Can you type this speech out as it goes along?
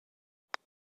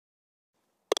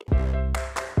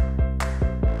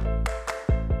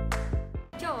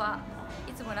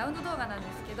つもラウンド動画なんで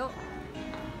すけど、フ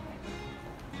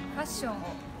ァッションを、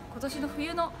今年の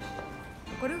冬の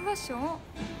ゴルフファッションを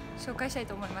紹介したい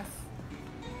と思います。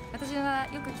私は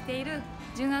よく着ている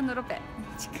ジュン&ロペ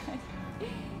近い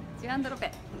ジュン&ロペ、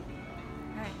はい、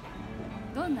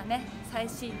どんなね最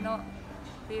新の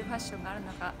冬ファッションがある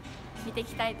のか見てい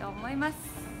きたいと思います。よ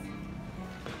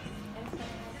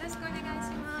ろしくお願いしま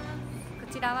す。こ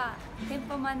ちらは店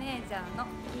舗マネージャーの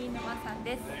飯沼さん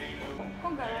です。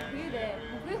今回は冬で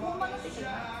冬本番になってきてる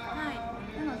じゃないですか、はい、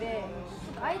なのでち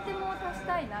ょっとアイテムを足し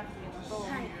たいなっていうのと、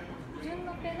はい、ジュン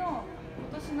ロペの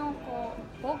今年のこう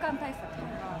防寒対策と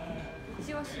か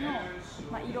一押しの、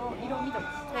色味と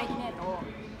かコーディネートを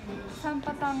3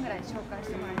パターンぐらい紹介し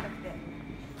てもらいたくて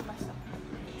来ました。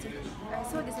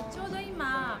そうですね、ちょうど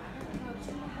今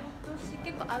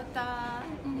結構アウタ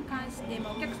ーに関して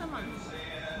もお客様の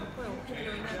声を拾い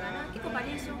ながら結構バ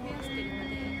リエーションを増やしているので、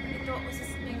割とおす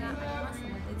すめがありますの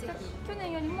で、ぜひ。去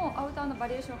年よりもアウターのバ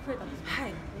リエーション増えたんですか？は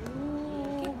い、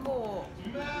結構、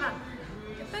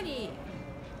やっぱり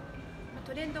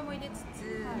トレンドも入れつ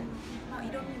つ、はい、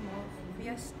色味も増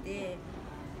やして、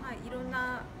いろん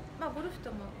な、ゴルフ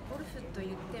と言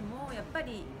ってもやっぱ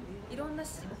りいろんなお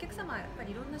客様はやっぱ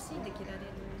りいろんなシーンで着られる、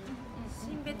シ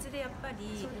ーン別でやっぱ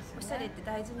りおしゃれって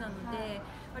大事なので、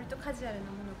割とカジュアル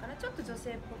なものからちょっと女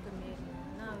性っぽく見えるよ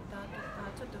うなアウターとか、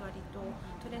ちょっと割と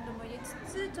トレンドも入れつ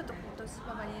つ、ちょっと今年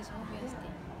はバリエーションを増やして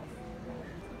います。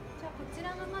じゃあこちら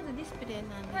がまずディスプレイ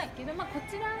なんですけど、こ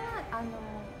ちらはう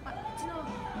ちの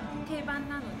定番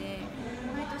なので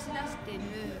毎年出してる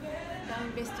ダウ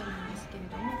ンベストなんですけれ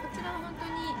ども、こちらは本当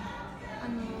に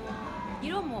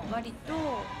色も割と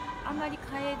あまり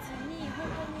変えずに本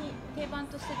当に定番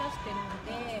として出してるの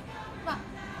で、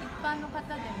一般の方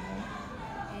でも、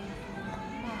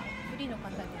フリーの方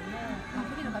でも、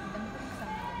フリーの方でもお客様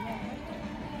でも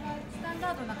割とスタンダ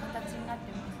ードな形になっ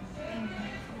てますので。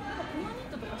このニッ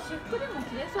トとか私服でも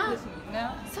着れそうですもんね。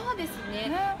そうです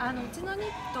ね。うちのニッ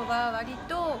トは割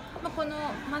と、この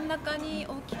真ん中に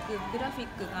大きくグラフィッ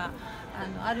クが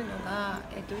あるのが、う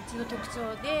ちの特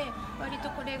徴で、割と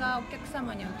これがお客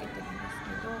様に受けてるんです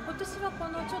けど、今年はこ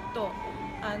のちょっと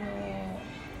ア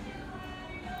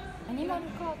ニマル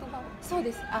カードが、そう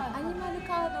です。アニマル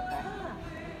カードから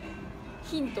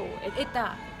ヒントを得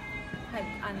た、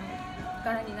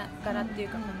柄っていう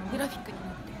か、このグラフィックにな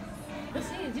ってます。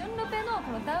私、ジュンロペの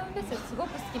このダウンベストすご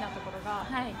く好きなところが、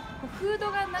こうフード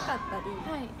がなかったり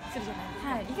するじゃな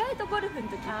いですか、意外とゴルフ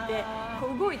の時ってこ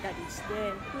う動いたりし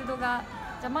てフードが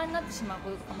邪魔になってしまう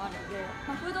こととかもあるので、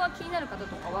フードが気になる方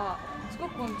とかはすご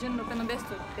くこのジュンロペのベス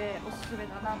トっておすすめ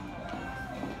だなと思いま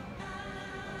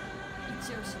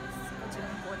す。一押しです、こちら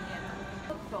のコーディネー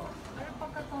ト。ちょっとアルパ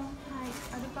カコン、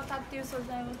アルパカっていう素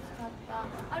材を使った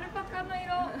アルパカの色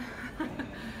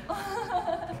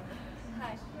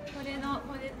こ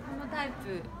のタイ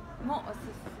プもおすす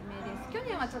めです。去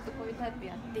年はちょっとこういうタイプ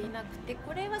やっていなくて、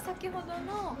これは先ほど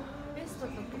のベスト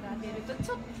と比べると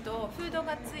ちょっとフード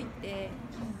がついて、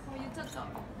こういうちょっと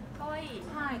かわいい、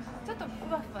ちょっと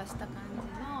ふわふわした感じ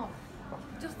の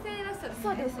女性らしさですね。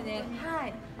そうですね。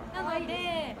なの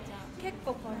で結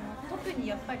構特に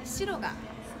やっぱり白がす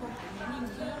ごく人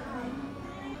気。や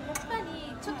っぱ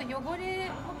りちょっと汚れ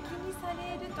も気にさ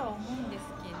れるとは思うんです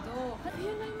けど、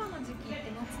冬の今の時期っ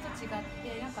て夏と違っ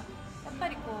てやっぱ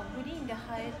りこうグリーンで映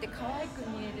えて可愛く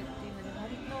見えるっていうので、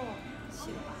割と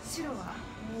白が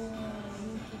人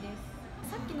気です。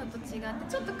さっきのと違っ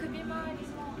てちょっと首周りも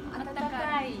暖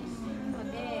かいの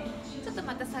で、ちょっと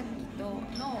またさっきとの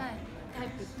タ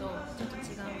イプとちょっと違うんです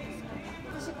け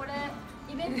ど、私これ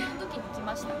イベントの時に着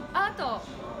ました。あと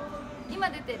今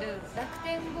出てる楽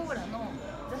天ゴーラの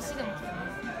雑誌でも着て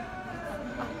ます。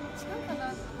違うか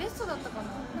な、ベストだったかな、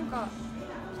なんか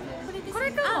これ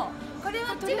かも。これ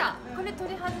はこれ取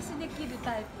り外しできる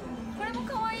タイプ。これも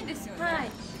可愛いですよ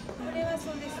ね。これは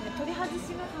そうですね、取り外し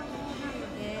が可能なの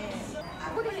で、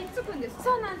ここでひっつくんですか？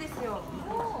そうなんですよ。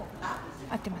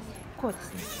合ってます。こうで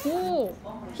すね。おお、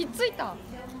ひっついた。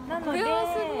なので、これ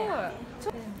はす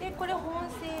ごい。でこれ本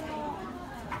製の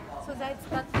素材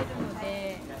使ってるの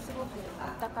で、すごくあ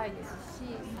ったかいですし、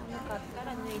寒かった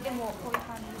ら脱いでもこういう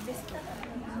感じですけど。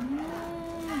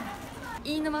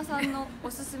飯沼さんの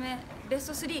おすすめベス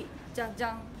ト3、じゃじ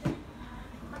ゃん。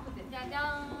じゃじ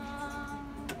ゃん。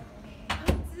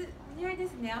お似合いで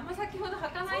すね。あんま先ほど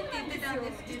履かないって言ってたん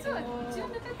ですけど、実はジュ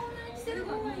ンロペこんなにしてる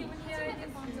のに初めて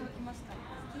パンツを着ました。素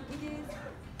敵です。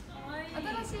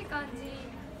新しい感じ。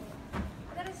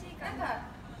なんか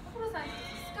所さん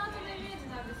スカートのイメージ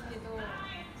なんですけど、す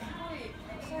ごい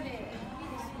おしゃれ、いいで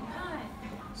すね。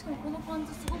しかもこのパン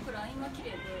ツすごくラインが綺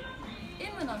麗で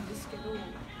M なんですけど、な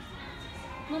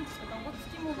んですか、長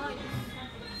付きもないです。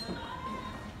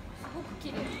ごく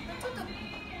綺麗。ちょっと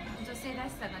女性ら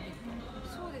しさが出てる。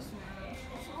そうですね。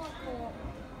すごいこ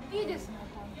ういいですね、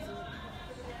パンツ。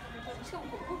しかも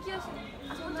こう動きやすい。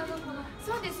そんなのこの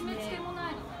そうですね。締め付けも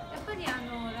ないの。やっぱりラ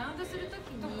ウンドすると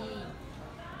きに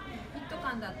フィット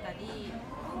感だったり、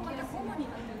またゴムに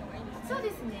なってるのがいいですね。そう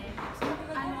ですね。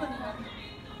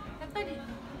やっぱり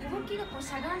動きがこう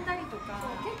しゃがんだりとか、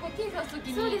結構手出すとき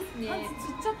にそうですね。パン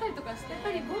ツつっちゃったりとかして、やっ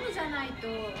ぱりゴムじゃない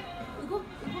と動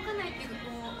かないっていうか、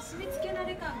こう締め付けら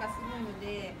れ感がすごいの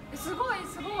で、すごい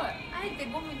すごい。あえ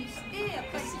てゴムにしてや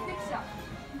っぱりこうできちゃう。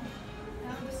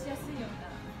ラウンドしやすいよう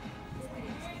な作り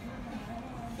にしてま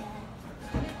す。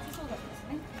ストレッチソーダです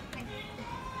ね。はい。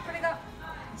これが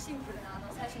シンプルな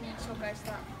最初に紹介し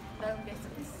たダウンベス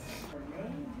トです。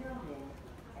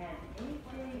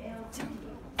じゃん。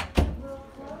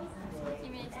イ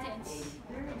メージチェンジ。ち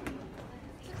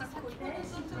ょっと先ほどと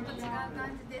ちょっと違う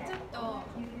感じで、ちょっと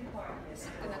シ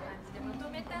ックな感じでまと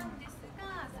めたんです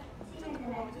が、ちょっと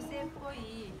こう女性っぽ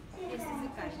いレース使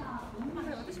い。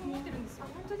私も持ってるんですよ。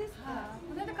本当ですか？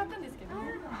この間買ったんですけど、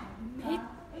めっ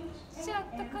ちゃあ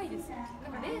ったかいです。な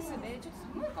んかレースでちょっと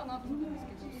寒いかなと思ったんです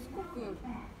けど、すごく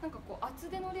なんかこう厚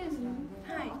手のレースなので、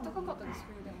あったかかったです。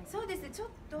冬でも。そうですね。ちょ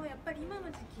っとやっぱり今の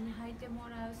時期に履いても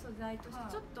らう素材として、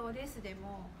ちょっとレースで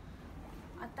も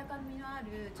あったかみのあ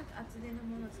るちょっと厚手の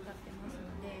ものを使ってますの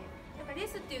で、やっぱレー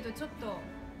スっていうとちょっと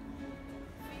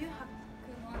冬履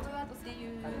くの後々ってい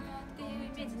う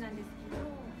イメージなんですけど、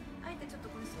あえてちょっと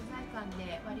この素材感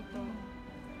で割と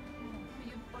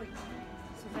冬っぽい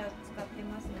素材を使って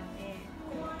ますので、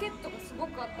ポケットがすご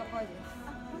くあったかいです。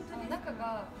中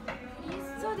がフリ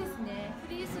ース、そうですね。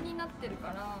フリースになってるか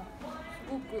らす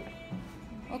ごく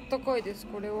あったかいです。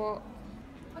これは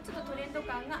ちょっとトレンド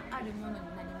感があるものに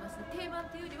なります。定番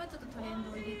というよりはちょっとトレン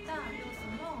ドを入れた要素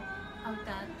のアウ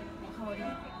ターっていう羽織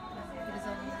ブル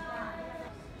ゾンになって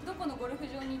どこのゴルフ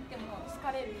場に行っても好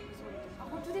かれる服装です。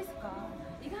本当ですか？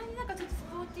意外になんかちょっとス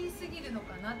ポーティーすぎるの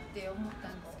かなって思った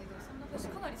んですけど、そんなこと私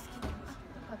かなり好きなんです。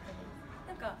よかったです。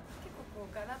なんか結構こ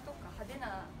う柄とか派手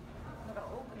なのが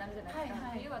多くなるじゃないです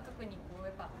か。冬は特にこう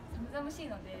やっぱ寒々し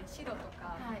いので白と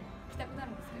か着たくな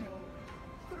るんですけど、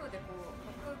黒でこう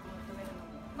かっこよくまとめるの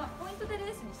も、まあポイントでレ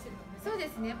ースにしてるので、そうで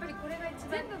すね。やっぱりこれが一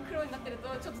番全部黒になってると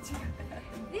ちょっと違うかな。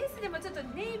レースでもちょっと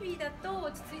ネイビーだと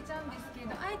落ち着いちゃうんですけ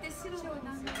ど、あえて白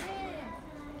なんで。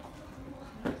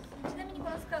ちなみにこ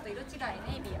のスカート色違い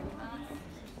ネイビーあります。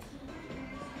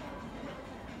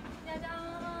じゃじゃ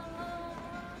ーん。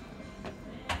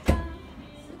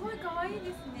すごい可愛い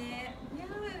ですね。似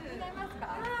合う。似合います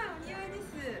か？お似合いで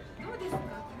す。どうです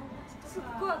か？すっ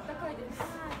ごいあったかいです。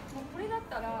もうこれだっ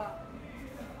たら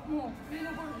もう冬の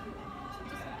ゴルフ。ちょ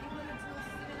っと先ほどおす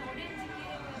すめのオレンジ系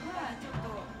はちょっと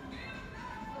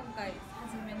今回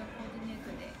初めのコーディネー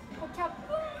トでこうキャッ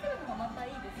プをするのがまた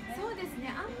いいですね。そうですね。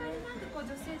あんまりなんかこう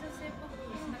女性っぽく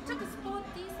ちょっとスポー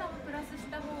ティーさをプラスし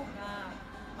た方が、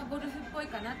ゴルフっぽい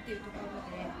かなっていうところ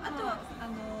で、あとは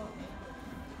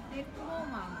レッグウォー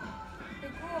マー。レ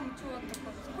ッグウォーム超あったか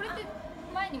いです。これって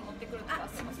前に持ってくるとか？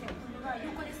すいません。これは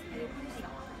横ですね。横でした。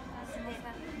こ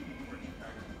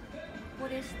こ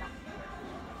でした。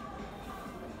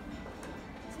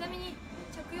ちなみに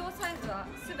着用サイズは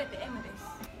すべて M です。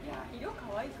いや色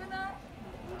可愛くない？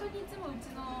本当にいつもう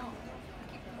ちの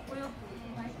結構かっこよく着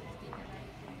ていただい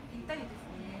てぴったりです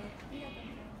ね。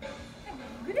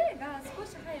グレーが少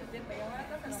し入るとやっぱ柔ら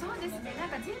かさが。そうですね。なん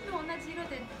か全部同じ色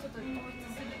でちょっと統一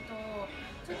すると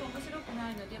ちょっと面白くな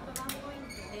いので、やっぱワンポイン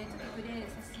トでちょっとグレー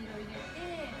差し色入れて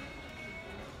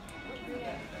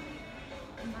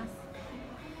います。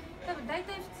多分大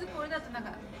体普通これだとなん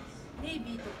かネイ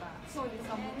ビーとかそうです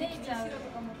ね。ネイビー白と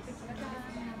か持ってきがちで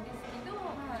すね。なんですけど、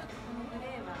このグ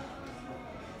レーは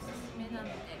おすすめな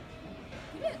ので。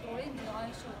グレーとオレンジの相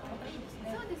性がまたいいです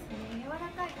ね。そうですね。柔ら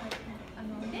かい感じ。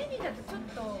ネイビーだとちょっ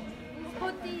とスポ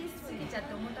ーティーすぎちゃっ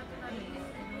て重たくなるんです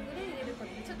けど、グレー入れるこ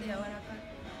とでちょっと柔らかい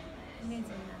イメー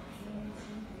ジになって。